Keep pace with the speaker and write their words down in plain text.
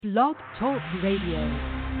Blog Talk Radio.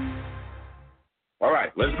 All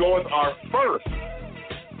right, let's go with our first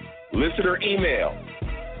listener email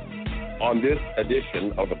on this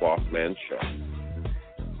edition of the Bossman Show.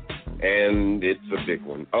 And it's a big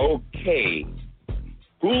one. Okay.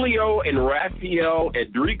 Julio and Rafael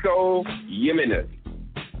Edrico Jimenez.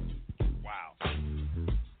 Wow.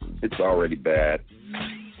 It's already bad.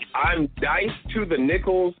 I'm diced to the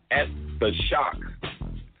nickels at the shock.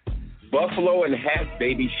 Buffalo and half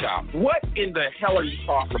baby shop. What in the hell are you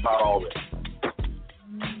talking about all this?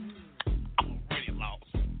 Already lost.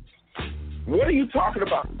 What are you talking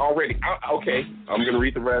about already? Okay, I'm going to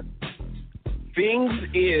read the rest. Things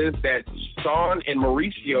is that Sean and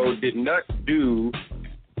Mauricio did not do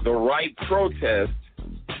the right protest,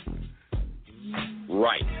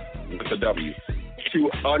 right, with the W, to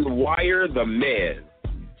unwire the Mez,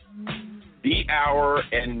 the hour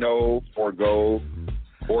and no forgo,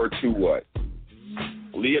 or to what?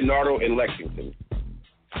 Leonardo in Lexington.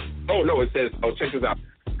 Oh, no, it says, check this out.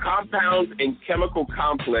 Compounds and chemical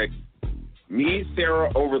complex, me,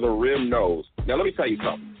 Sarah, over the rim nose. Now, let me tell you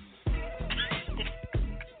something.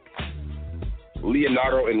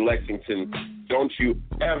 Leonardo in Lexington, don't you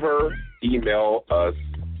ever email us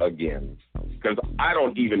again, because I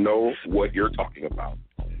don't even know what you're talking about.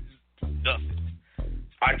 Nothing.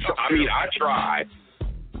 I tried.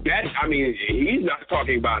 He's not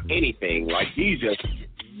talking about anything. Like he's just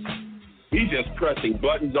pressing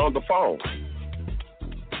buttons on the phone.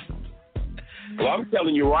 Well, I'm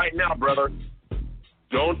telling you right now, brother,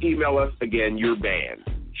 don't email us again. You're banned.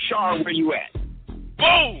 Sean, where you at?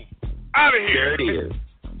 Boom! Out of here. There it is.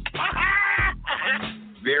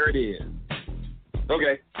 There it is.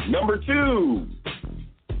 Okay, number 2.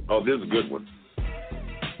 Oh, this is a good one.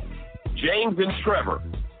 James and Trevor.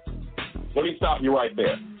 Let me stop you right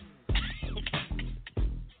there.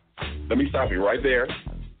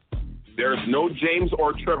 There's no James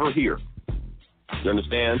or Trevor here. You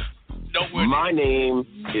understand? No. My name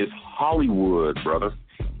is Hollywood, brother.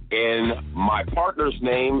 And my partner's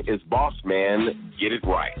name is Bossman. Get it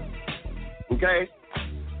right. Okay?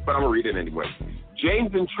 But I'm going to read it anyway.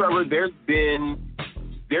 James and Trevor, there's been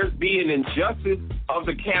an injustice of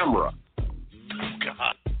the camera.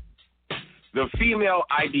 God. The female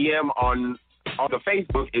IDM on the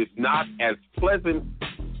Facebook is not as pleasant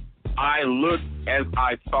I look as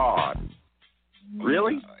I thought.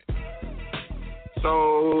 Really?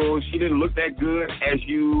 So she didn't look that good as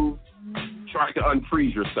you tried to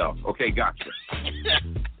unfreeze yourself. Okay, gotcha.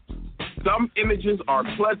 Some images are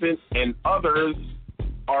pleasant and others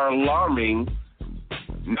are alarming,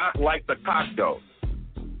 not like the cock dough.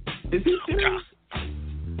 Is he serious?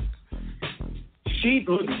 Sheet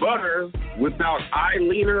looks butter without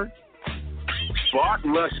eyeliner, bought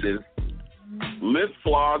luscious, lip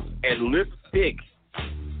floss, and lipstick,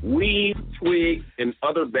 weave, twigs, and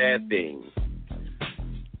other bad things.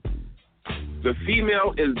 The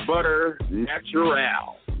female is butter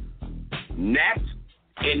natural. Nat,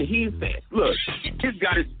 and he said, look, he's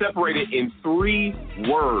got it separated in 3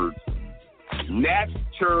 words.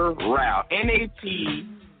 Natural. N-A-T-T-U-R-R-A-L-E.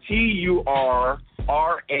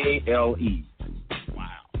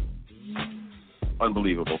 Wow.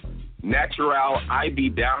 Unbelievable. Natural, I be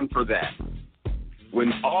down for that.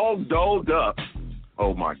 When all dolled up,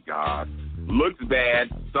 oh my God, looks bad,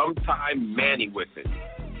 sometime manny with it.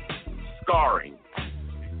 Scarring.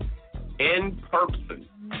 In person,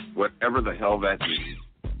 whatever the hell that means.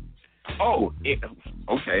 Oh,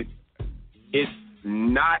 okay. It's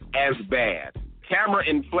not as bad. Camera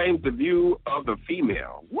inflames the view of the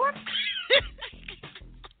female. What?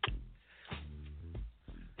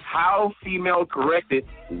 How female corrected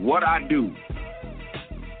what I do.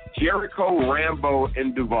 Jericho, Rambo,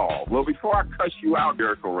 and Duvall. Well, before I cuss you out,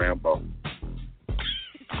 Jericho Rambo,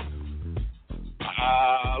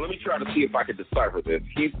 let me try to see if I can decipher this.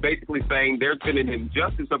 He's basically saying there's been an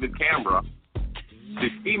injustice of his camera. The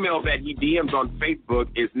female that he DMs on Facebook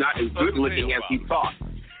is not as good looking as he thought.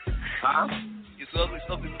 Huh? It's ugly.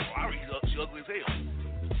 Sorry, she's ugly as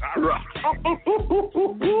hell. Sorry.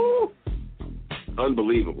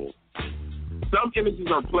 Unbelievable. Some images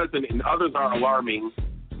are pleasant and others are alarming.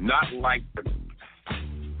 Not like the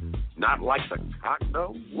cock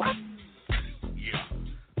though. What? Yeah.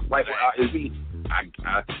 Like, is he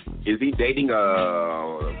dating a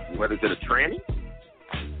tranny?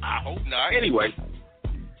 I hope not. Anyway,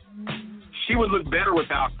 she would look better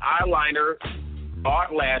without eyeliner,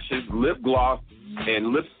 art lashes, lip gloss, and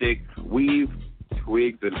lipstick, weave,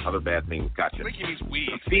 twigs, and other bad things. Gotcha. Look at these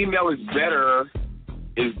weaves. The female is better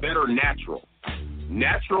natural.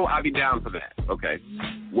 Natural, I'd be down for that. Okay.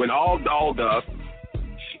 When all dolled up,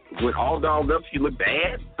 when all dolled up, she looked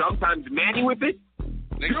bad. Sometimes manny with it.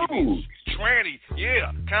 Dude. Tranny,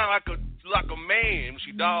 yeah, kind of like a man when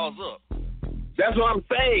she dolls up. That's what I'm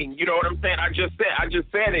saying. You know what I'm saying? I just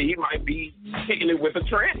said that he might be kicking it with a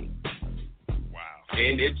tranny. Wow.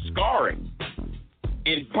 And it's scarring.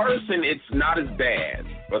 In person, it's not as bad,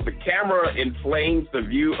 but the camera inflames the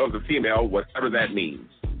view of the female, whatever that means.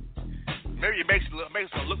 Maybe it makes it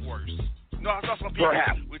look worse. No, I saw some people.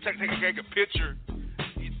 Perhaps. We take a picture.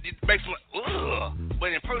 It makes it like, ugh.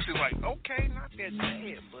 But in person, like, okay, not that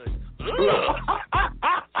bad, but ugh.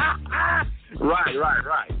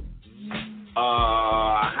 Right.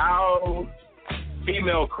 How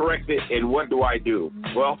female corrected and what do I do?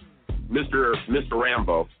 Well, Mr.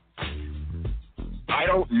 Rambo, I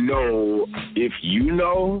don't know if you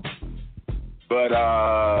know, but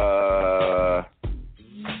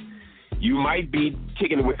you might be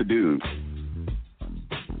kicking it with the dude.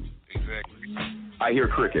 Exactly. I hear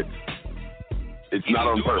crickets. It's not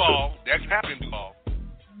on purpose. That's happening, Duval.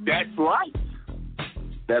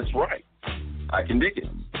 That's right. I can dig it.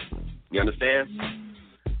 You understand?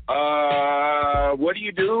 What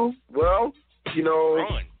do? Well, you know,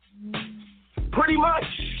 Run. Pretty much.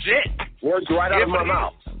 Shit. Words right out of my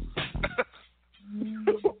mouth.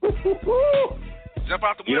 Jump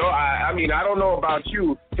out the window. You know, I mean, I don't know about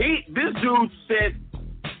you. This dude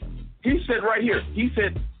said right here, he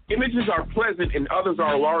said, images are pleasant and others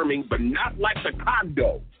are alarming, but not like the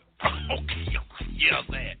condo. Okay. Yeah,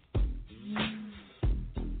 that.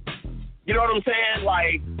 You know what I'm saying?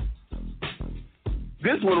 Like,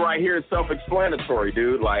 this one right here is self-explanatory,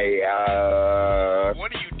 dude. Like,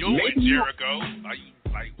 what are you doing, Jericho? Are you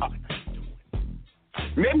like, what are you doing?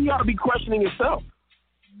 Maybe you ought to be questioning yourself.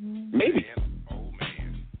 Maybe. Oh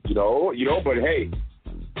man. You know, but hey,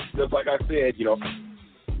 just like I said, you know,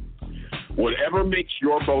 whatever makes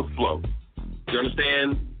your boat float. You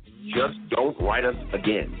understand? Just don't write us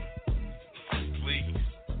again.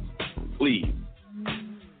 Please.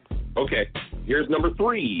 Okay, here's number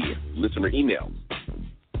 3, listener email.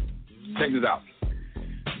 Check this out.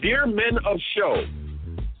 Dear men of show,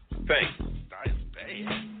 thanks. That's bad.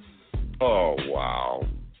 Oh, wow.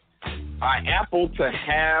 I apple to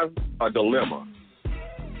have a dilemma.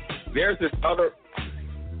 There's this other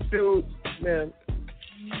dude, man.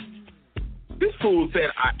 This fool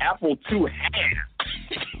said I apple 2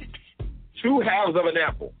 halves. 2 halves of an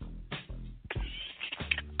apple.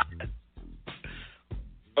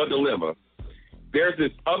 A dilemma. There's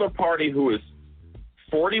this other party who is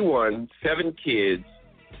 41, 7 kids,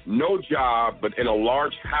 no job, but in a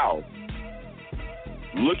large house,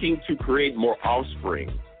 looking to create more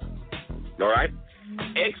offspring. All right?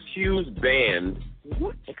 Ex-Hughes Band.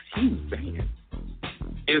 What ex-Hughes Band?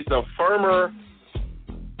 Is the former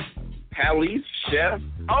police chef.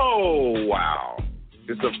 Oh, wow.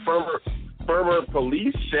 It's the former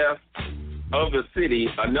police chef of the city.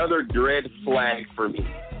 Another dread flag for me.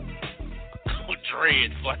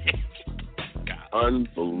 Dread flag. God.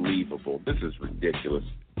 Unbelievable. This is ridiculous.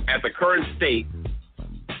 At the current state,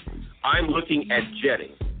 I'm looking at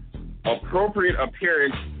jetting. Appropriate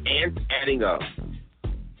appearance and adding up.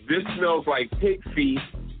 This smells like pig feet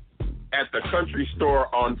at the country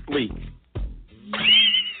store on Fleek.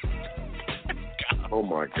 Oh,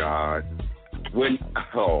 my God. When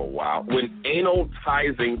anal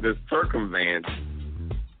tizing the circumvent,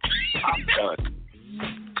 I'm done.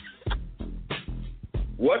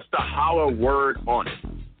 What's the hollow word on it?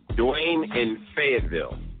 Dwayne in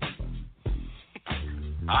Fayetteville.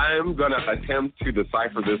 I'm going to attempt to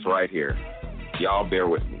decipher this right here. Y'all bear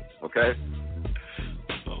with me, okay?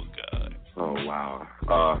 Oh, God. Oh, wow.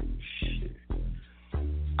 Shit.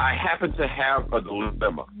 I happen to have a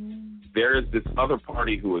dilemma. There is this other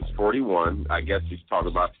party who is 41. I guess she's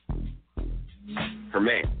talking about her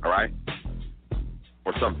man, all right?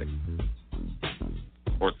 Or something.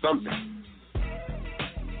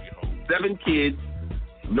 7 kids,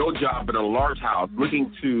 no job, but in a large house,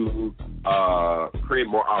 looking to create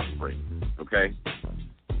more offspring, okay?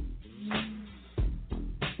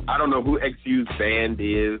 I don't know who Ex-Hughes Band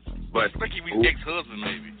is, but... I think he was ex-husband,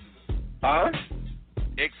 maybe. Huh?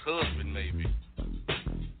 Ex-husband, maybe.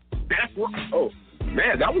 That's what... Oh,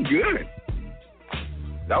 man, that was good.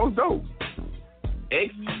 That was dope.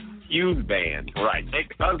 Ex-Hughes Band, right.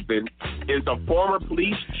 Ex-husband is the former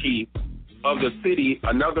police chief of the city,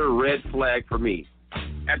 another red flag for me.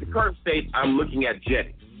 At the current state, I'm looking at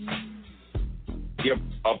jetting. The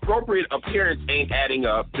appropriate appearance ain't adding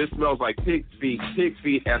up. This smells like pig feet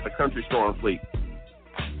at the country store on Fleet.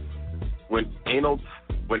 When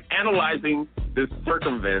analyzing this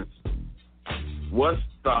circumvents, what's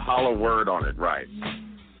the hollow word on it, right?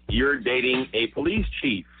 You're dating a police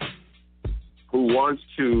chief. who wants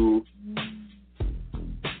to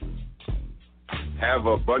have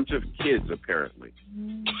a bunch of kids, apparently.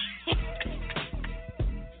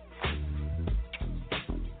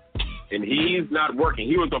 And he's not working.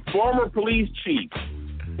 He was a former police chief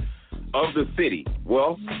of the city.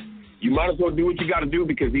 Well, you might as well do what you got to do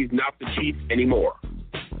because he's not the chief anymore.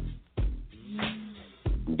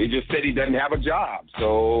 They just said he doesn't have a job,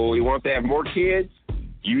 so he wants to have more kids.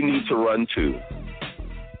 You need to run too.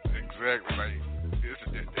 Exactly.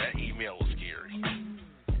 That email was scary.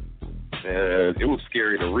 It was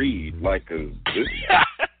scary to read,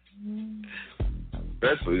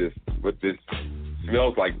 especially this, with this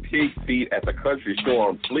smells like pig feet at the country store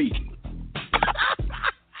on Fleet.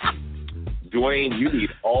 Dwayne, you need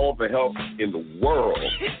all the help in the world.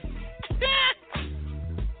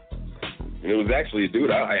 And it was actually a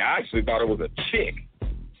dude. I actually thought it was a chick.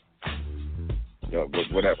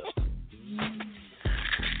 But whatever.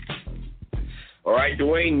 All right,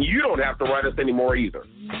 Dwayne, you don't have to write us anymore either.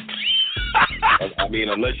 I mean,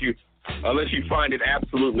 unless you find it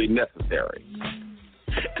absolutely necessary,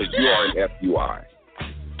 because you are an FUI.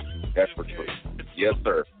 That's for sure. Yes,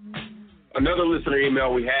 sir. Another listener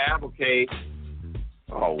email we have. Okay.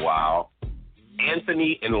 Oh wow,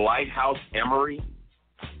 Anthony in Lighthouse Emory.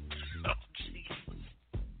 Oh, Jesus.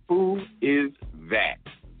 Who is that?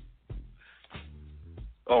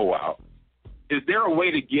 Oh wow. Is there a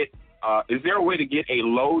way to get a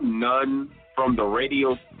low nun from the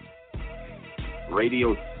radio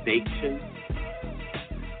station?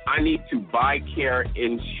 I need to buy care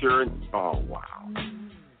insurance. Oh wow.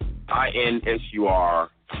 INSURINSE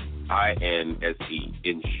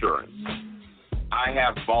insurance. I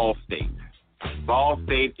have Ball State. Ball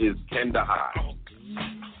State is Kenda High.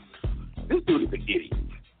 This dude is an idiot.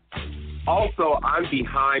 Also, I'm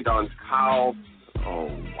behind on Kyle. Oh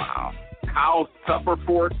wow. Kyle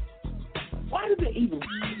Sufferfort. Why do they even?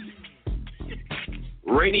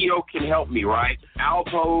 Radio can help me, right?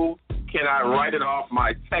 Alpo, can I write it off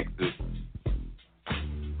my Texas?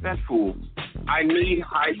 That fool. I need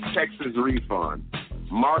high Texas refund.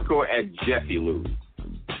 Marco at Jeffy Lou.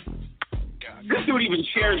 This dude even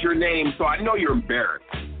shares your name, so I know you're embarrassed.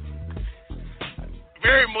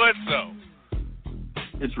 Very much so.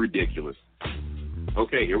 It's ridiculous.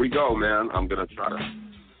 Okay, here we go, man. I'm going to try to...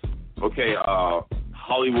 Okay,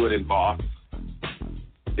 Hollywood and Boss.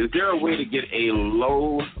 Is there a way to get a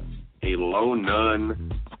low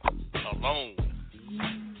nun? A loan.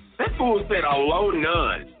 That fool said a low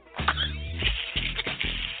nun.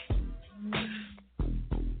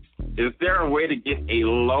 Is there a way to get a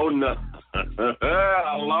loan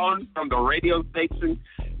from the radio station?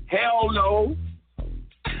 Hell no.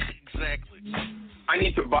 Exactly. I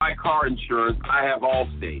need to buy car insurance. I have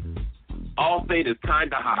Allstate. Allstate is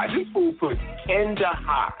kinda high. This fool put kinda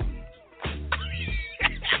high.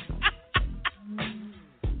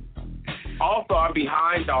 Also, I'm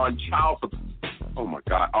behind on child support. Oh my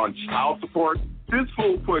God, on child support. This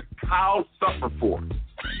fool put Kyle Sufferfort.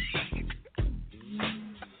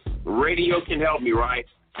 Radio can help me, right?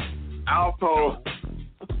 Alpo,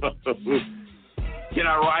 can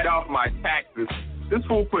I write off my taxes? This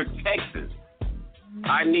fool put Texas.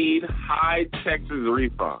 I need high Texas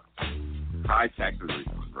refund. High Texas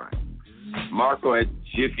refund, right? Marco at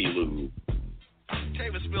Jiffy Lube. Can't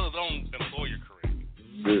even spell his own employer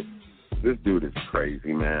correct. This dude is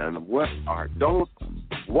crazy, man. Why?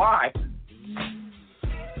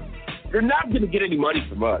 You're not going to get any money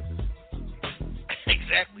from us.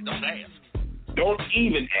 Exactly. Don't ask. Don't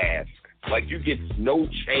even ask. Like, you get no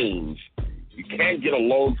change. You can't get a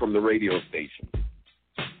loan from the radio station.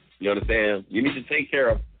 You understand? You need to take care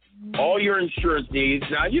of all your insurance needs.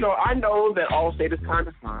 Now, I know that Allstate is kind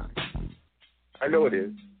of high. I know it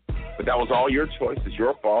is. But that was all your choice. It's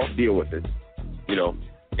your fault. Deal with it.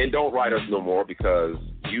 And don't write us no more because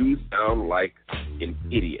you sound like an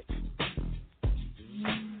idiot.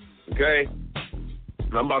 Okay?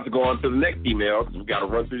 I'm about to go on to the next email because we've got to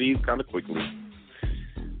run through these kind of quickly.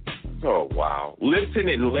 Oh, wow. Lipton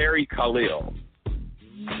and Larry Khalil.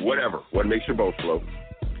 Whatever. What makes you both float.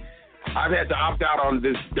 I've had to opt out on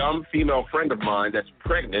this dumb female friend of mine that's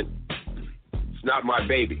pregnant. It's not my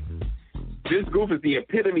baby. This goof is the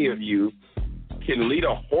epitome of you. Can lead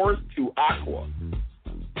a horse to aqua.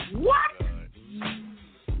 What?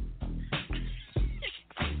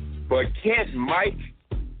 But can't Mike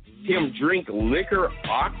him drink liquor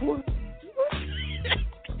aqua?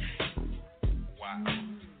 Wow.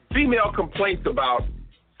 Female complaints about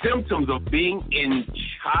symptoms of being in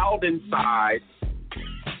child inside.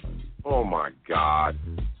 Oh my God.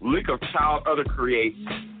 Lick of child other create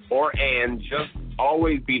and just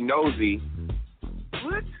always be nosy.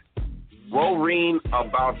 What? Worrying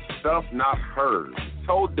about stuff not hers.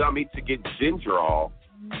 Told dummy to get ginger ale.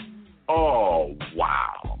 Oh,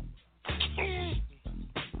 wow.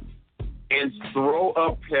 And throw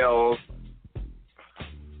up pills.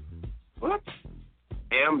 What?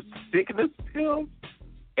 Sickness pills?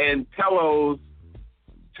 And pillows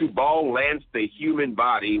to ball lance the human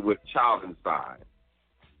body with child inside.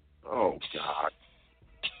 Oh, God.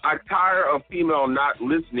 I tire of female not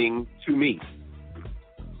listening to me.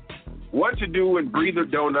 What to do when breather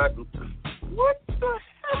donut... What the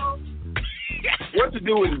hell? What to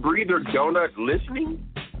do when breather donut listening?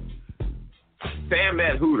 Sam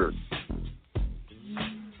at Hooters.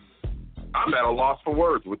 I'm at a loss for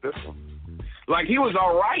words with this one. Like, he was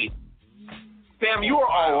all right. Sam, you were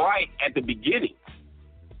all right at the beginning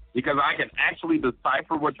because I can actually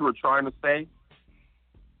decipher what you were trying to say.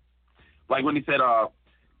 Like when he said,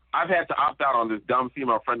 I've had to opt out on this dumb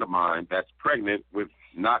female friend of mine that's pregnant with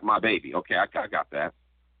not my baby. Okay, I got that.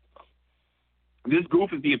 This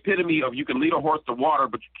goof is the epitome of you can lead a horse to water,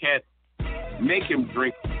 but you can't make him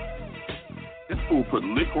drink. This fool put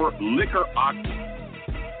liquor oxy.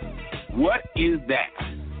 What is that?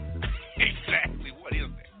 Exactly. What is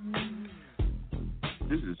that?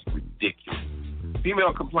 This is ridiculous.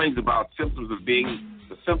 Female complains about the symptoms of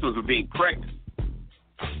being pregnant.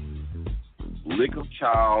 Lick of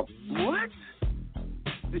child. What?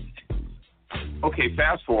 Okay,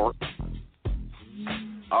 fast forward.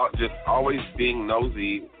 Just always being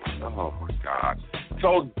nosy. Oh my God.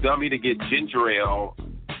 Told dummy to get ginger ale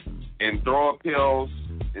and throw up pills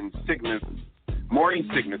and morning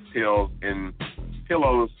sickness pills and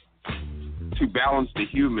pillows to balance the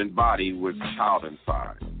human body with child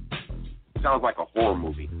inside. Sounds like a horror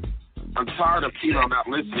movie. I'm tired of female not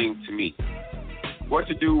listening to me. What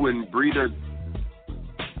to do when breather...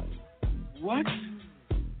 What?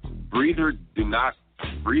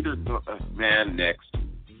 Man, next.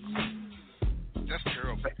 That's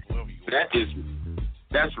terrible.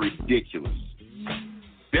 That's ridiculous.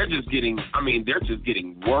 They're just getting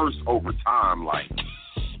worse over time. Like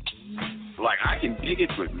I can dig it,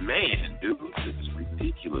 but man, dude, this is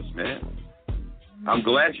ridiculous, man. I'm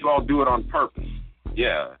glad you all do it on purpose.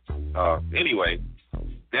 Yeah. Anyway,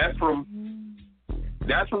 that's from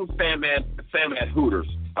Sam at Hooters.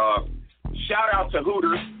 Shout out to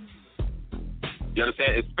Hooters. You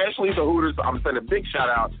understand? Especially the Hooters. I'm sending a big shout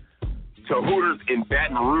out to Hooters in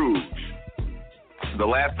Baton Rouge. The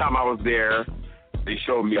last time I was there, they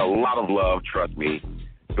showed me a lot of love, trust me.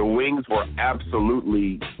 The wings were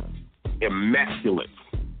absolutely immaculate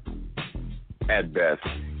at best,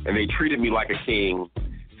 and they treated me like a king.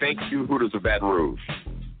 Thank you, Hooters of Baton Rouge.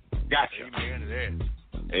 Gotcha. Amen to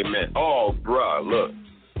that. Amen. Oh, bruh, look.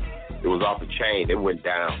 It was off the chain. It went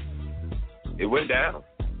down.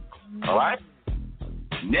 All right?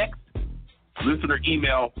 Next, listener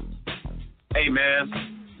email. Hey, man,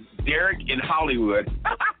 Derek in Hollywood.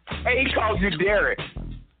 Hey, he calls you Derek.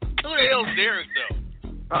 Who the hell's Derek,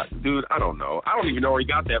 though? Dude, I don't know. I don't even know where he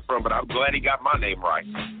got that from, but I'm glad he got my name right.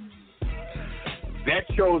 That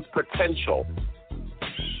shows potential.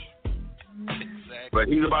 Exactly. But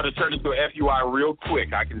he's about to turn into an FUI real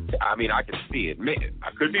quick. I can see it.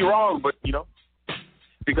 I could be wrong, but,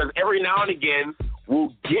 because every now and again,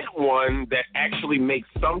 we'll get one that actually makes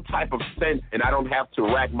some type of sense, and I don't have to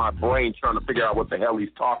rack my brain trying to figure out what the hell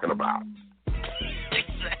he's talking about.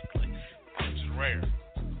 Exactly. It's rare.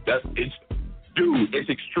 It's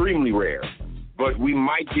extremely rare. But we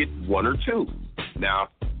might get one or two. Now,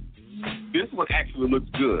 this one actually looks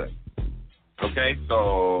good. Okay,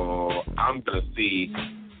 so I'm going to see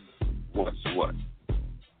what's what.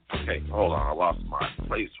 Okay, hold on. I lost my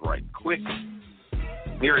place right quick.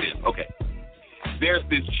 Here it is. Okay. There's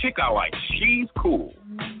this chick I like. She's cool.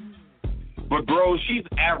 But, bro, she's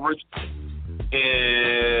average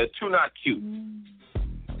too not cute.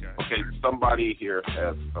 Okay, somebody here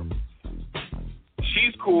has some.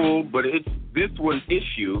 She's cool, but it's this one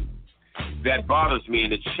issue that bothers me,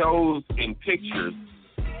 and it shows in pictures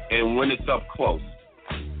and when it's up close.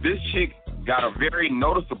 This chick got a very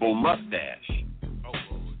noticeable mustache.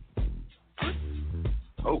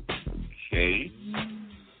 Oh, okay.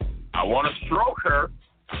 I want to stroke her.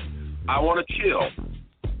 I want to chill.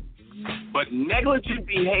 But negligent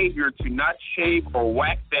behavior to not shave or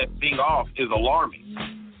wax that thing off is alarming.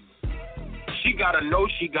 She got to know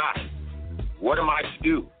she got it. What am I to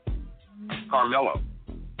do? Carmelo.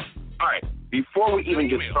 All right, before we even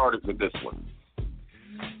get started with this one,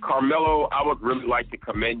 Carmelo, I would really like to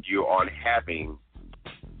commend you on having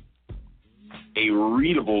a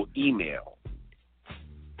readable email.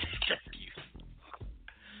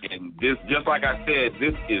 And this, just like I said,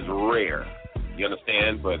 this is rare. You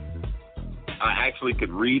understand? But I actually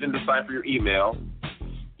could read and decipher your email.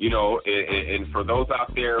 You know, and for those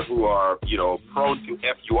out there who are, you know, prone to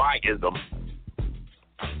FUI-ism,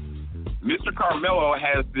 Mr. Carmelo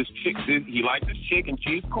has this chick. He likes this chick, and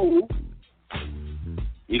she's cool.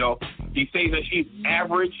 You know, he says that she's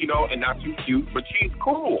average, you know, and not too cute, but she's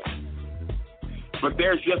cool. But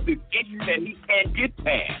there's just this issue that he can't get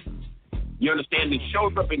past. You understand? It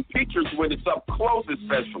shows up in pictures when it's up close,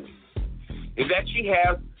 especially. Is that she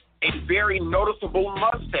has a very noticeable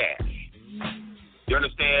mustache. You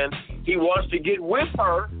understand? He wants to get with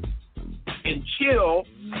her and chill,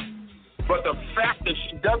 but the fact that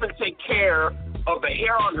she doesn't take care of the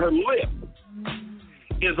hair on her lip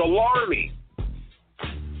is alarming.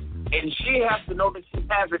 And she has to know that she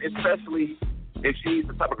has it, especially if she's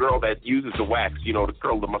the type of girl that uses the wax, you know, to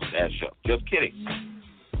curl the mustache up. Just kidding.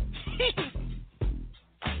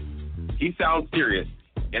 He sounds serious.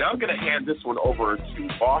 And I'm going to hand this one over to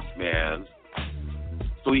Bossman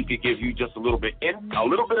so he could give you just a little bit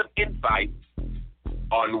of insight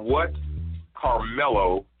on what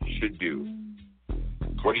Carmelo should do.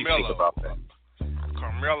 What do you think about that?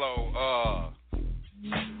 Carmelo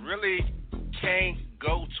really can't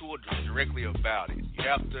go to her directly about it. You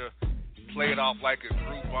have to play it off like a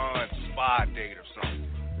Groupon spa date or something.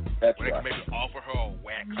 That's where right. They can maybe offer her a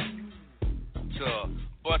wax.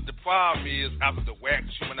 But the problem is, after the wax,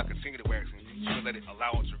 she will not continue the waxing. She will let it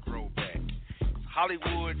allow it to grow back.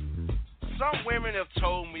 Hollywood, some women have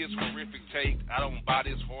told me it's a horrific take. I don't buy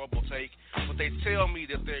this horrible take. But they tell me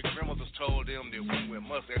that their grandmothers told them that women with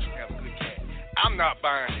mustaches have a good cat. I'm not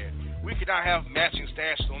buying that. We cannot have matching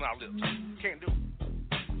stashes on our lips. Can't do it.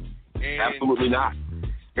 And absolutely not.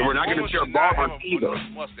 And we're not going to share barbers either.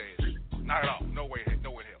 Mustache. Not at all. No way in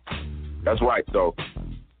hell. That's right. So,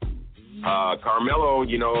 Carmelo,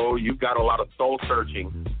 you know, you've got a lot of soul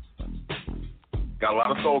searching. Got a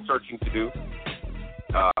lot of soul searching to do.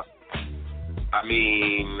 I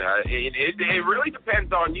mean, it really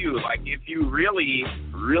depends on you. Like, if you really,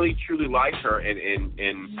 really, truly like her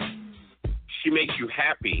and she makes you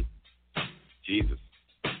happy, Jesus,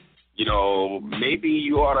 you know, maybe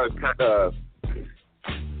you ought to kind of.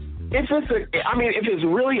 If it's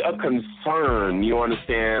really a concern, you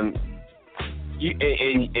understand.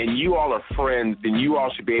 And you all are friends, then you all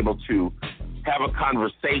should be able to have a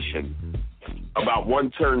conversation about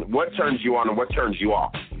what turns you on and what turns you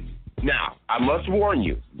off. Now, I must warn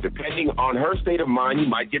you, depending on her state of mind, you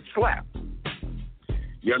might get slapped.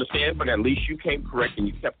 You understand? But at least you came correct and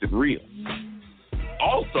you kept it real.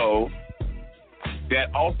 Also,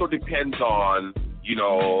 that also depends on, you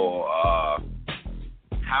know,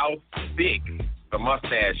 how thick the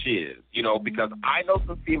mustache is, you know, because I know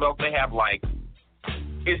some females, they have like,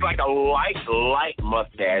 it's like a light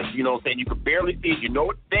mustache, you know what I'm saying? You can barely see it. You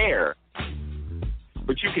know it's there,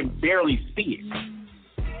 but you can barely see it.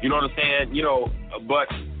 You know what I'm saying? You know, but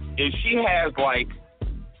if she has like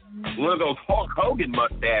one of those Hulk Hogan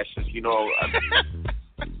mustaches, you know,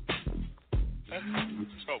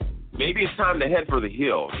 maybe it's time to head for the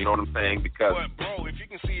hills. You know what I'm saying? Because, but bro, if you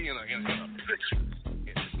can see in a picture,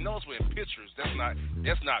 it's noticeable in pictures. That's not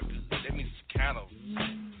good. That means it's kind of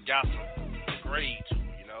got some grade to it.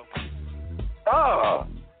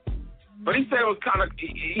 But he said it was kind of.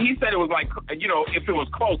 He said it was like, you know, if it was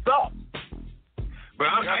close up. But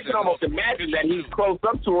I can almost imagine that he's close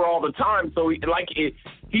up to her all the time. So he's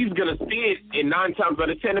gonna see it, and 9 times out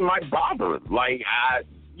of 10 it might bother him. Like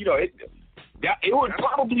it would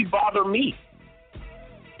probably bother me.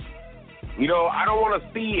 You know, I don't want to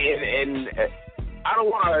see it, and I don't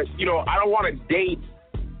want to. You know, I don't want to date.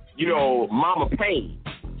 You know, Mama Payne.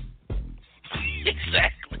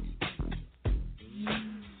 Exactly.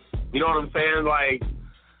 You know what I'm saying? Like,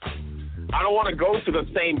 I don't want to go to the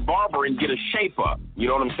same barber and get a shape up. You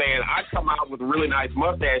know what I'm saying? I come out with a really nice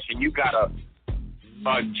mustache, and you got a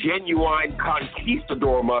genuine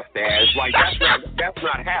conquistador mustache. Like, that's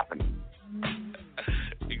not happening.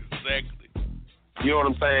 Exactly. You know what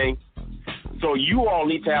I'm saying? So you all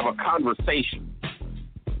need to have a conversation.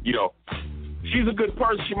 You know, she's a good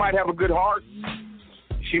person. She might have a good heart.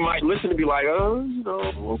 She might listen and be like, oh, you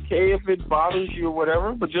know, okay if it bothers you or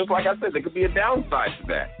whatever. But just like I said, there could be a downside to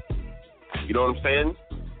that. You know what I'm saying?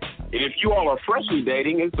 And if you all are freshly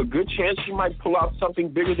dating, it's a good chance she might pull out something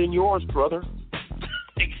bigger than yours, brother.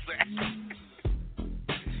 Exactly.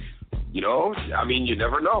 You know, I mean, you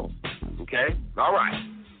never know. Okay? All right.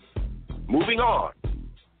 Moving on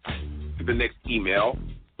to the next email.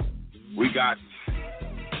 We got,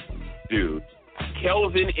 dude,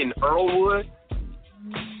 Kelvin in Earlwood.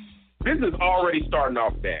 This is already starting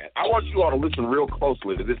off bad. I want you all to listen real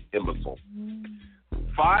closely to this imbecile.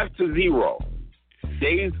 5-0.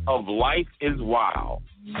 Days of Life is Wild.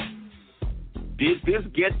 Did this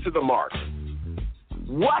get to the mark?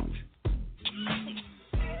 What?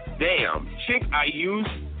 Damn. Chick I used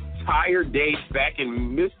tired days back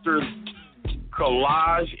in Mr.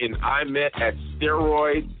 Collage and I met at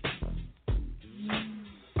steroids.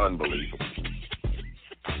 Unbelievable.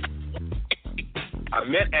 I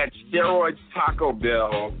met at steroids Taco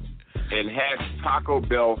Bell and had Taco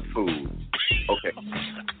Bell food. Okay.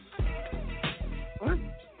 What?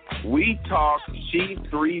 We talk, she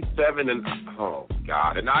 3'7" and oh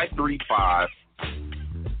God, and I 3'5".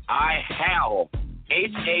 I halve,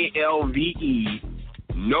 HALVE,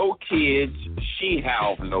 no kids. She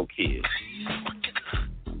halve, no kids.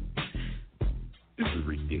 This is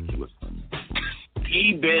ridiculous.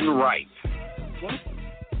 He been right. What?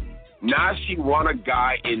 Now she want a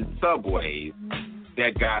guy in Subway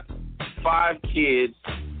that got 5 kids.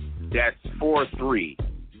 That's 4'3".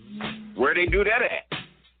 Where they do that at?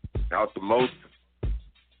 Now it's the most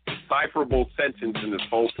decipherable sentence in this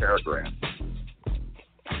whole paragraph.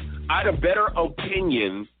 I'd a better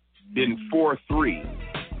opinion than 4'3".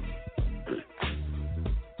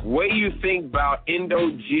 What do you think about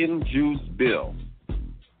Indo Gin Juice Bill?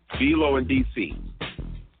 Bilo in D.C.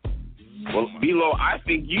 Well, Bilo, I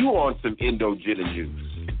think you want some Indo Gin and Juice.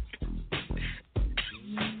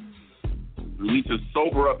 You need to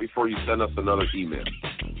sober up before you send us another email.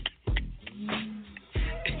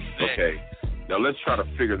 Okay, now let's try to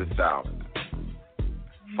figure this out.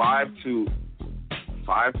 5 to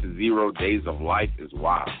 0 days of life is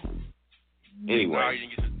wild. Anyway. No, you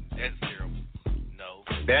didn't get that's terrible. No.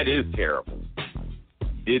 That is terrible.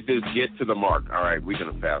 Did this get to the mark? All right, we're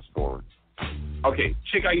going to fast forward. Okay,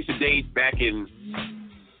 chick I used to date back in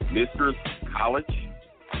Mr. College.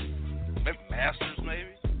 Maybe Masters,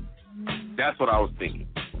 maybe? That's what I was thinking.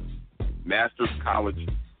 Masters College.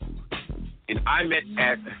 And I met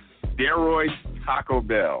at Steroids Taco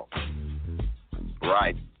Bell.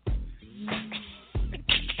 Right.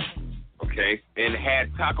 Okay. And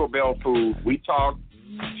had Taco Bell food. We talked.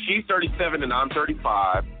 She's 37 and I'm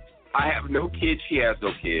 35. I have no kids. She has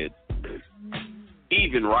no kids.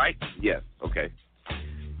 Even, right? Yes. Okay.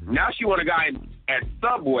 Now she want a guy at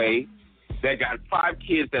Subway that got 5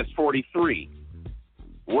 kids that's 43.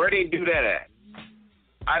 Where they do that at?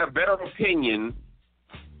 I had a better opinion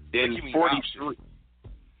than 43.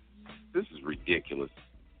 This is ridiculous.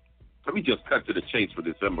 Let me just cut to the chase for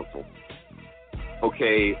this imbecile.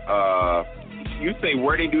 Okay, you say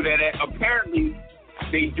where they do that at? Apparently,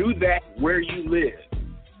 they do that where you live.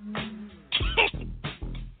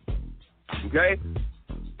 Okay?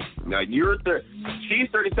 Now, she's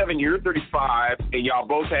 37, you're 35, and y'all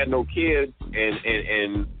both had no kids,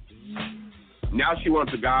 and now she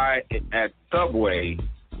wants a guy at Subway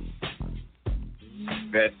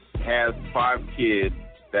that has 5 kids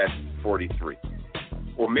that's 43.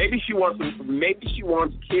 Or maybe she wants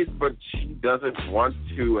kids, but she doesn't want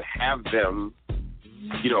to have them,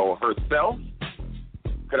 herself.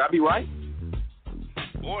 Could I be right?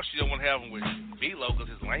 Or she don't want to have him with B-Lo because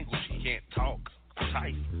his language, he can't talk or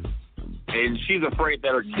type. And she's afraid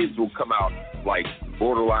that her kids will come out like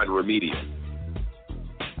borderline remedial.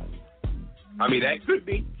 I mean, that could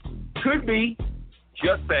be. Could be.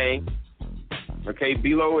 Just saying. Okay,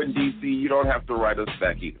 B-Lo in D.C., you don't have to write us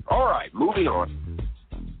back either. All right, moving on.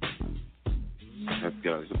 Let's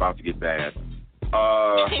go. It's about to get bad.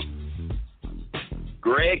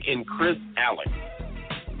 Greg and Chris Alex.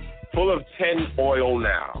 Full of 10 oil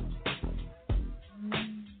now.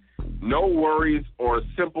 No worries or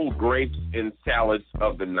simple grapes and salads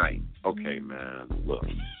of the night. Okay, man, look.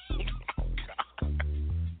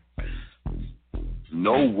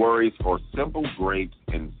 No worries or simple grapes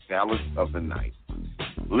and salads of the night.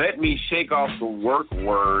 Let me shake off the work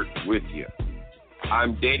word with you.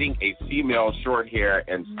 I'm dating a female short hair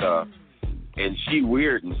and stuff, and she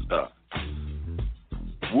weird and stuff.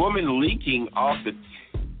 Woman leaking off the...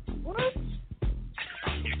 What?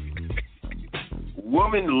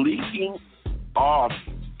 Woman leaking off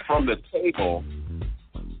from the table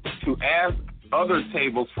to ask other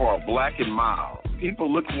tables for a black and mild. People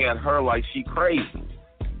looking at her like she crazy.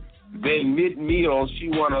 Then mid-meal, she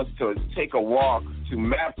want us to take a walk to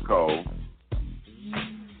MAPCO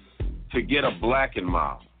to get a black and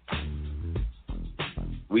mild.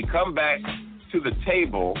 We come back to the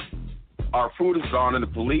table. Our food is gone, and the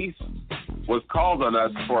police was called on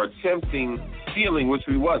us for attempting stealing, which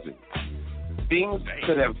we wasn't. Things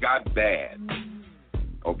could have got bad.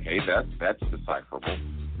 Okay, that's decipherable.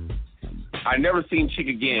 I never seen Chick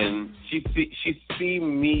again. She see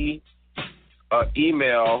me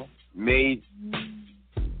email made.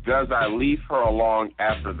 Does I leave her along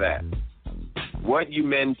after that? What you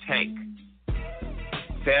men tank?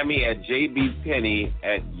 Sammy at JB Penny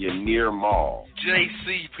at Yanier Mall.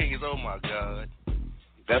 JC Pennies, oh my God.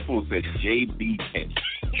 That fool said JB Penny.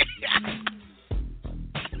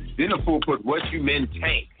 Then the fool put what you men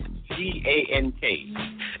tank. TANK.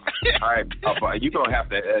 All right, you're going to have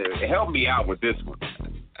to help me out with this one.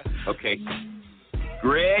 Okay.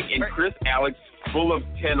 Greg and Chris Alex full of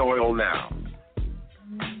 10 oil now.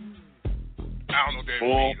 I don't know what that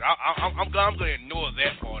means. I'm going to ignore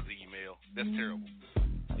that part of the email. That's terrible.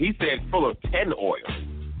 He said full of 10 oil.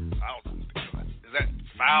 Is that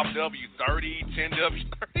 5W30,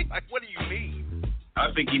 10W30? Like, what do you mean? I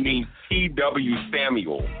think he means T.W.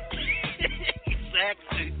 Samuel.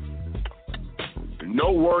 Exactly.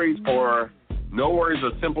 No worries or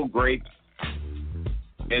simple grapes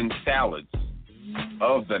and salads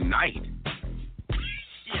of the night.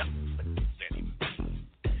 Yeah.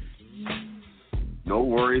 No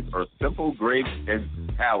worries or simple grapes and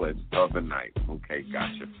salads of the night. Okay,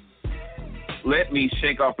 gotcha. Let me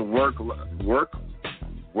shake off the work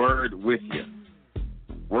word with you.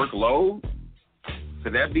 Workload?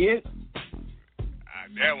 Could that be it?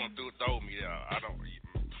 That one throw me there.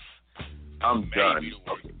 I'm done.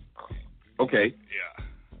 Okay. Yeah.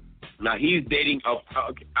 Now he's dating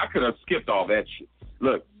I could have skipped all that shit.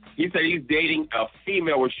 Look, he said he's dating a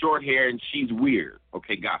female with short hair and she's weird.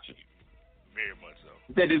 Okay, gotcha. Very much so.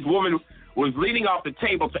 He said this woman was leaning off the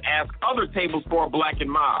table to ask other tables for a black and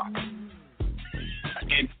mild.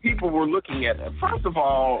 And people were looking at her. First of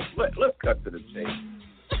all, let's cut to the chase.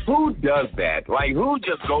 Who does that? Like, who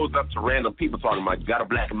just goes up to random people talking about, you got a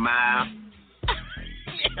black and mild?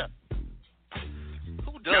 Yeah.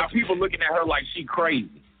 Who does Now, people looking at her like she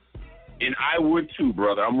crazy. And I would too,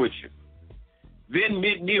 brother. I'm with you. Then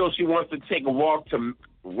mid-meal, she wants to take a walk to,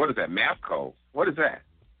 what is that, Mapco? What is that?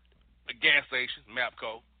 The gas station,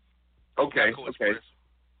 Mapco. Okay, Mapco okay. Express.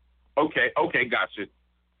 Okay, gotcha.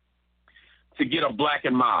 To get a black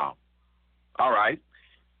and mild. All right.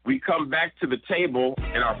 We come back to the table,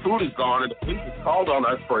 and our food is gone, and the police has called on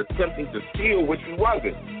us for attempting to steal, which we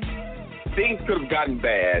wasn't. Things could have gotten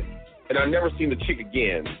bad, and I've never seen the chick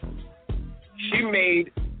again.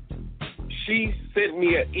 She sent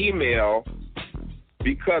me an email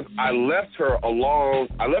because I left her alone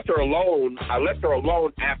after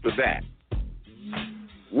that.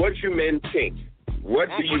 What you men think? What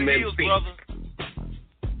do you men think? Brother.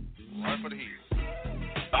 Run for the hills.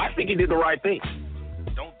 I think he did the right thing.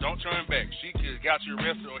 Don't turn back. She could have got you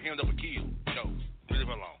arrested or hemmed up or killed. No, leave him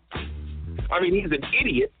alone. I mean, he's an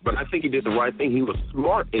idiot, but I think he did the right thing. He was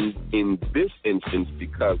smart in this instance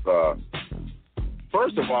because,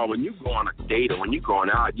 first of all, when you go on a date or when you're going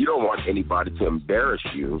out, you don't want anybody to embarrass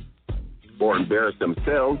you or embarrass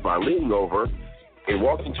themselves by leaning over and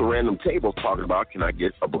walking to random tables talking about, can I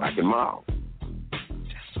get a black and mild?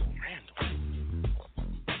 That's so random.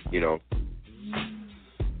 You know.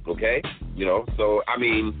 Okay? You know, so, I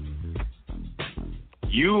mean,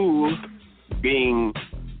 you being,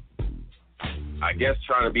 I guess,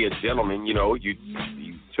 trying to be a gentleman, you know, you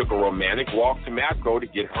took a romantic walk to Mapco to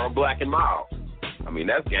get her a black and mild. I mean,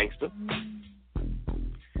 that's gangster.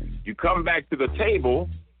 You come back to the table,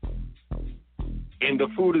 and the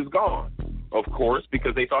food is gone, of course,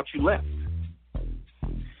 because they thought you left.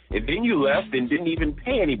 And then you left and didn't even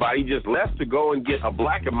pay anybody, just left to go and get a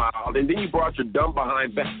black and mild, and then you brought your dumb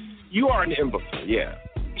behind back. You are an imbecile, yeah.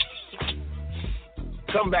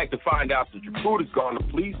 Come back to find out that your food is gone. The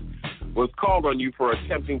police was called on you for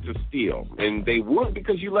attempting to steal, and they would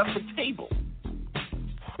because you left the table.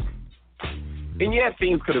 And yeah,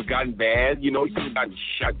 things could have gotten bad. You know, you could have gotten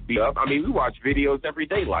shot, beat up. I mean, we watch videos every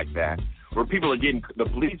day like that where people are getting, the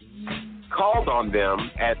police called on them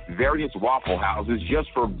at various Waffle Houses just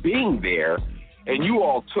for being there, and you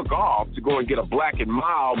all took off to go and get a black and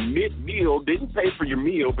mild mid-meal, didn't pay for your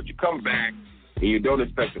meal, but you come back and you don't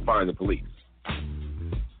expect to find the police.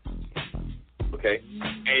 Okay?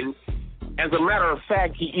 And as a matter of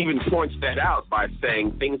fact, he even points that out by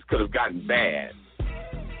saying things could have gotten bad.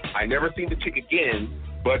 I never seen the chick again,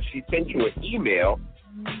 but she sent you an email,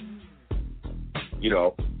 you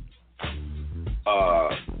know,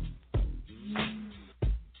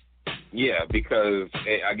 yeah, because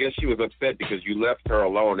I guess she was upset because you left her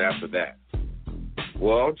alone after that.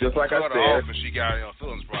 Well, just like I said, she got her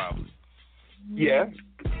feelings probably. Yeah,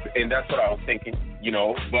 and that's what I was thinking, you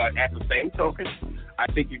know. But at the same token,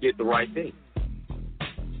 I think you did the right thing.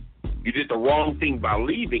 You did the wrong thing by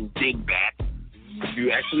leaving, dingbat.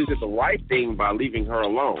 You actually did the right thing by leaving her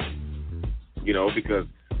alone, you know, because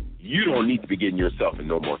you don't need to be getting yourself in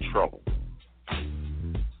no more trouble.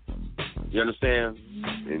 You understand?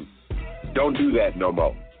 And don't do that no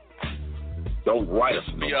more. Don't write us.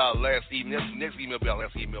 This will be our last email. Next email will be our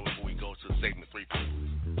last email before we go to segment 3.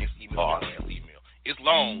 Next email will be our last email. It's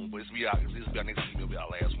long, but this will be our next email will be our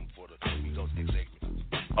last one before we go to the next segment.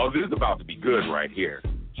 Oh, this is about to be good right here.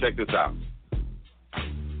 Check this out.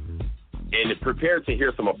 And prepare to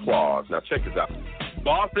hear some applause. Now check this out.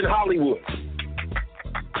 Boston, Hollywood.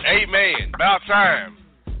 Amen. About time.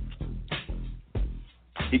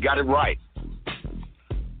 He got it right.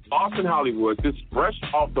 Boston, Hollywood, this fresh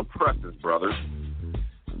off the presses, brothers.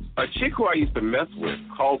 A chick who I used to mess with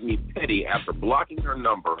called me petty after blocking her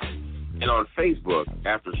number and on Facebook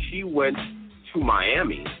after she went to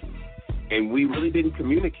Miami and we really didn't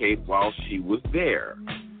communicate while she was there.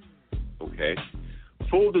 Okay?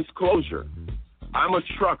 Full disclosure, I'm a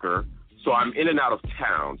trucker, so I'm in and out of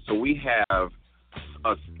town. So we have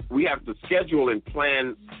to schedule and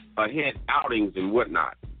plan ahead outings and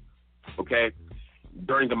whatnot. Okay?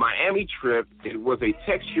 During the Miami trip, it was a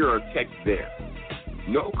text here or text there.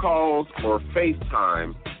 No calls or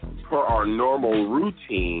FaceTime per our normal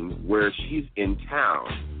routine where she's in town.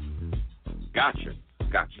 Gotcha.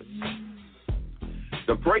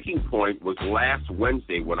 The breaking point was last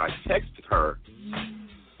Wednesday when I texted her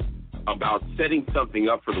about setting something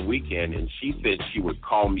up for the weekend, and she said she would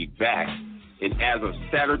call me back. And as of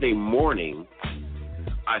Saturday morning,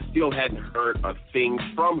 I still hadn't heard a thing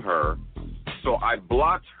from her, so I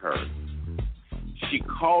blocked her. She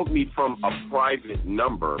called me from a private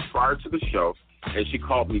number prior to the show, and she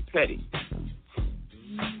called me petty.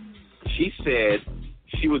 She said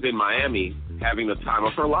she was in Miami having the time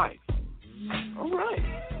of her life. All right.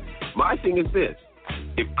 My thing is this.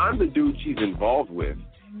 If I'm the dude she's involved with,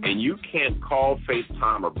 and you can't call,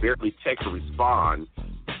 FaceTime, or barely text or respond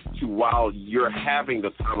to while you're having the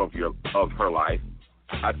time of her life,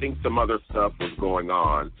 I think some other stuff was going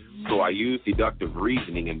on, so I used deductive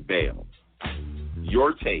reasoning and bailed.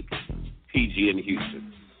 Your take, PG in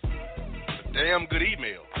Houston. A damn good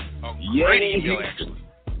email. A great email, actually.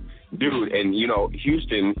 Dude, and,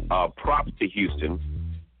 Houston, props to Houston.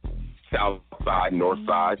 South side, north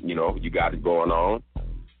side, you got it going on.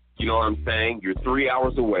 You know what I'm saying? You're 3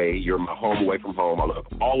 hours away. You're my home away from home. I love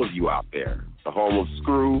all of you out there. The home of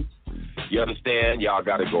Screw. You understand? Y'all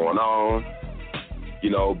got it going on.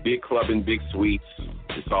 Big club and big suites.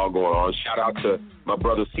 It's all going on. Shout out to my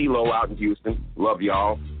brother CeeLo out in Houston. Love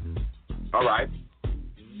y'all. All right.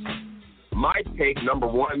 My take, number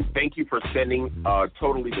one, thank you for sending a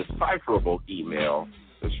totally decipherable email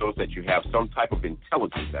that shows that you have some type of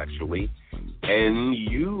intelligence, actually, and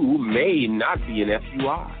you may not be an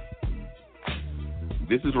FUI.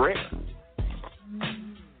 This is rare.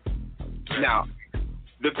 Now,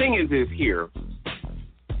 the thing is here,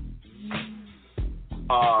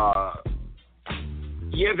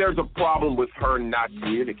 there's a problem with her not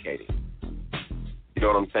communicating. You know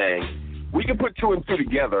what I'm saying? We can put 2 and 2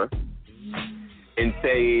 together and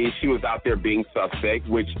say she was out there being suspect,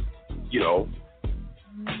 which,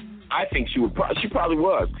 I think she probably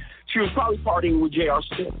was. She was probably partying with J.R.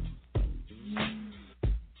 Smith.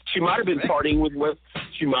 She might have been partying with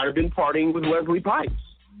Wesley Pipes.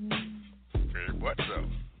 Very much so.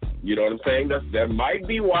 You know what I'm saying? That might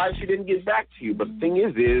be why she didn't get back to you. But the thing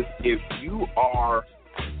is if you are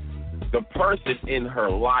the person in her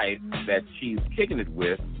life that she's kicking it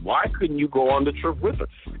with, why couldn't you go on the trip with her?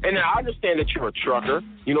 And I understand that you're a trucker,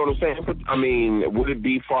 you know what I'm saying? But, would it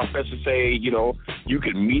be far-fetched to say, you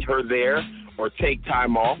could meet her there or take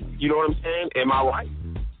time off? You know what I'm saying? Am I right?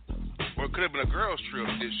 Well, it could have been a girl's trip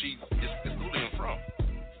that she excluded him from.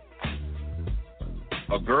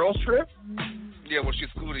 A girl's trip? Yeah, well, she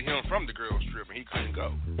excluded him from the girl's trip, and he couldn't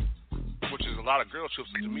go. Which is a lot of girl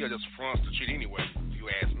trips to me are just fronts to cheat anyway, if you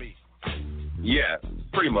ask me. Yeah,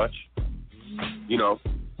 pretty much.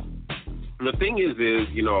 The thing is,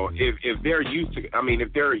 if they're used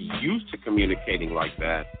to communicating like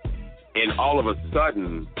that, and all of a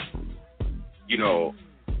sudden,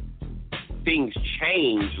 things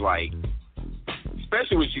change, like,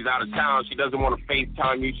 especially when she's out of town, she doesn't want to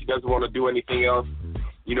FaceTime you, she doesn't want to do anything else,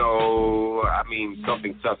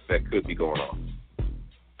 something suspect could be going on.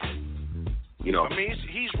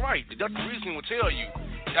 He's right. The reason will tell you,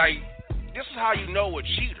 this is how you know a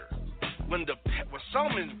cheater. When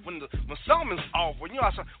something's off, when you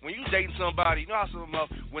dating somebody,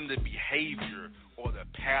 when the behavior or the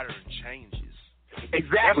pattern changes.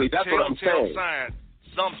 Exactly, that's what I'm saying. Sign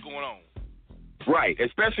something's going on. Right,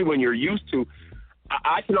 especially when you're used to.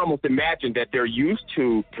 I can almost imagine that they're used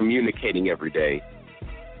to communicating every day.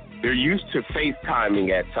 They're used to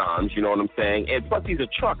FaceTiming at times, you know what I'm saying? And plus, he's a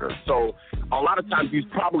trucker, so a lot of times he's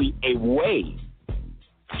probably away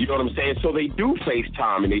You know what I'm saying? So they do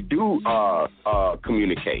FaceTime and they do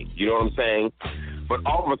communicate. You know what I'm saying? But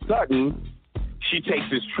all of a sudden, she takes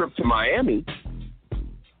this trip to Miami,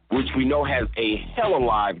 which we know has a hella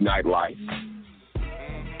live nightlife.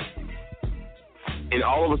 And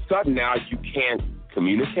all of a sudden now you can't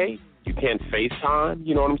communicate. You can't FaceTime.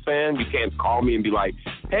 You know what I'm saying? You can't call me and be like,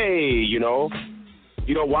 hey, you know,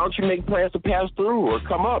 why don't you make plans to pass through or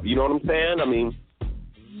come up? You know what I'm saying? I mean,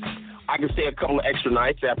 I can stay a couple of extra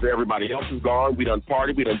nights after everybody else is gone. We done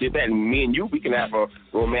partied, we done did that, and me and you, we can have a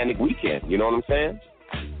romantic weekend. You know what I'm saying?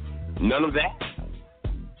 None of that.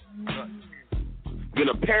 Then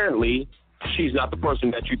apparently, she's not the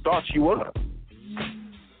person that you thought she was.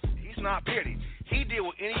 He's not petty. He did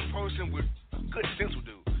what any person with good sense would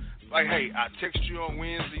do. Like, hey, I text you on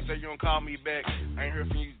Wednesday, you say you're going to call me back. I ain't heard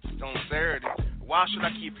from you on Saturday. Why should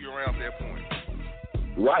I keep you around at that point?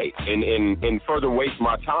 Right, and further waste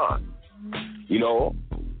my time. You know,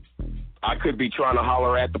 I could be trying to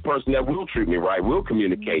holler at the person that will treat me right, will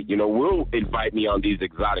communicate, you know, will invite me on these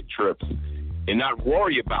exotic trips and not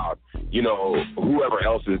worry about, you know, whoever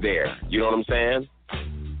else is there. You know what I'm saying?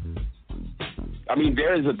 I mean,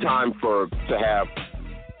 there is a time to have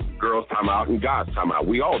girls' time out and guys' time out.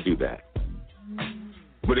 We all do that.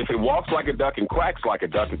 But if it walks like a duck and quacks like a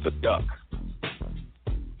duck, it's a duck.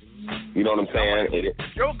 You know what I'm saying? If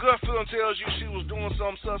your gut feeling tells you she was doing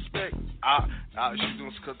something suspect, she's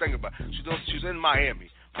doing. Cause think about it. She's in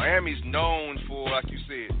Miami. Miami's known for, like you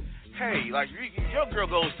said, hey, like your girl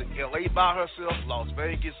goes to L.A. by herself, Las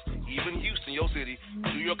Vegas, even Houston, your city,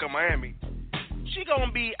 New York and Miami. She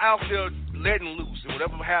gonna be out there letting loose, and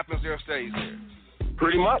whatever happens there stays there.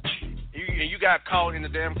 Pretty much. You got caught in the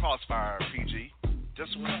damn crossfire, PG.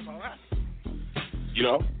 Just what's all right. You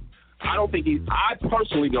know, I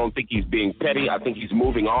personally don't think he's being petty. I think he's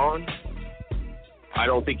moving on. I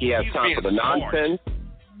don't think he has time for the nonsense.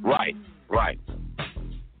 Right.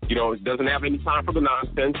 You know, doesn't have any time for the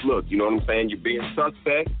nonsense. Look, you know what I'm saying? You're being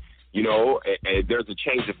suspect. You know, there's a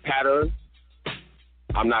change of pattern.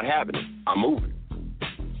 I'm not having it. I'm moving.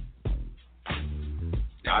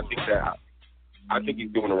 I think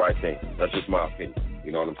he's doing the right thing. That's just my opinion.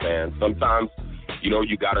 You know what I'm saying? Sometimes, you know,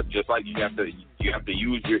 you gotta just like you have to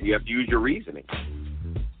use your reasoning.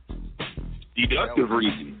 Deductive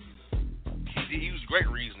reasoning. He used great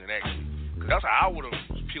reasoning actually, because that's how I would have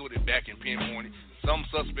peeled it back and pinpointed. Some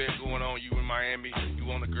suspect going on, you in Miami,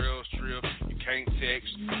 you on a girls trip, you can't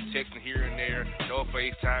texting here and there, no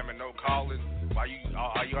FaceTime and no calling. Are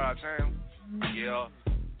you out of town? Yeah,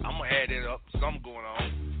 I'm gonna add that up. Something going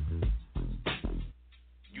on.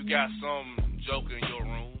 You got some joker in your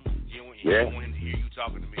room. You don't want him to hear you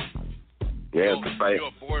talking to me. Yeah, you're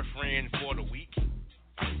a boyfriend for the week.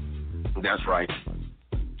 That's right.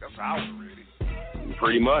 That's how I would read it.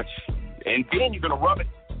 Pretty much. And then you're gonna rub it.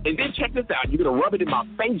 And then check this out. You're gonna rub it in my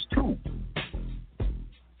face too.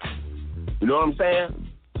 You know what I'm saying?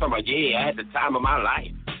 Talking about, yeah, I had the time of my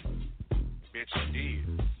life. Bet she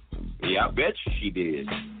did. Yeah, I bet she did.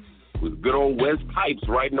 With good old West Pipes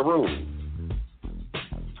right in the room.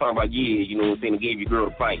 Talking about, yeah, you know what I'm saying, I gave your girl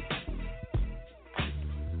a fight.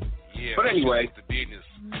 Yeah, but anyway.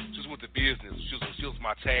 Just with the business. She was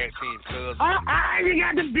my tag team cousin. You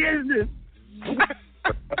got the business.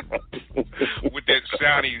 With that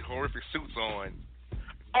shiny, horrific suits on.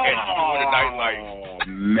 Oh,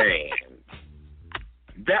 man.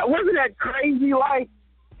 Wasn't that crazy, like?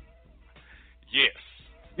 Yes.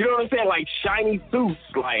 You know what I'm saying? Like shiny suits,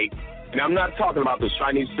 like, and I'm not talking about the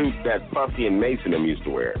shiny suits that Puffy and Mason them used to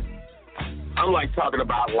wear. I'm like talking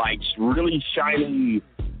about like really shiny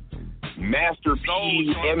Master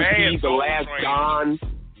P, MP, The Last Don.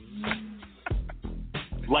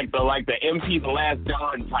 like the MP, The Last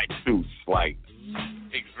Don type suits, like.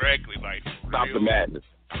 Exactly, like. Stop the madness.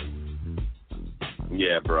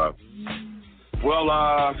 Yeah, bro.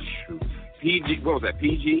 Well, PG, what was that?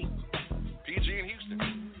 PG? PG in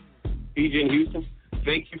Houston. PG in Houston.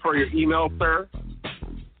 Thank you for your email, sir.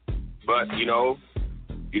 But, you know,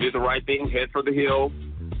 you did the right thing. Head for the hill.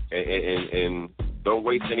 And don't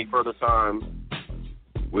waste any further time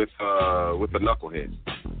with the knucklehead.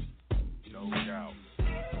 No doubt.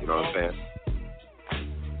 You know what I'm saying?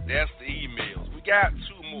 That's the emails. We got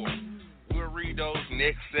 2 more. We'll read those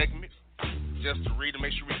next segment. Just to read them,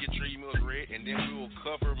 make sure we get your emails read, and then we will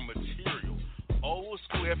cover material. Old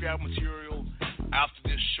school FUI material. After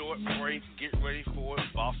this short break, get ready for it.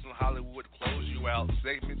 Boston Hollywood close you out.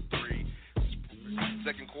 Segment 3,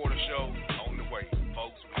 second quarter show on the way.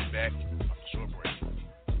 Folks, we'll be back after a short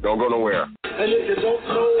break. Don't go nowhere. And if you don't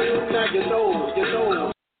know, now you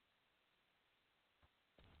know.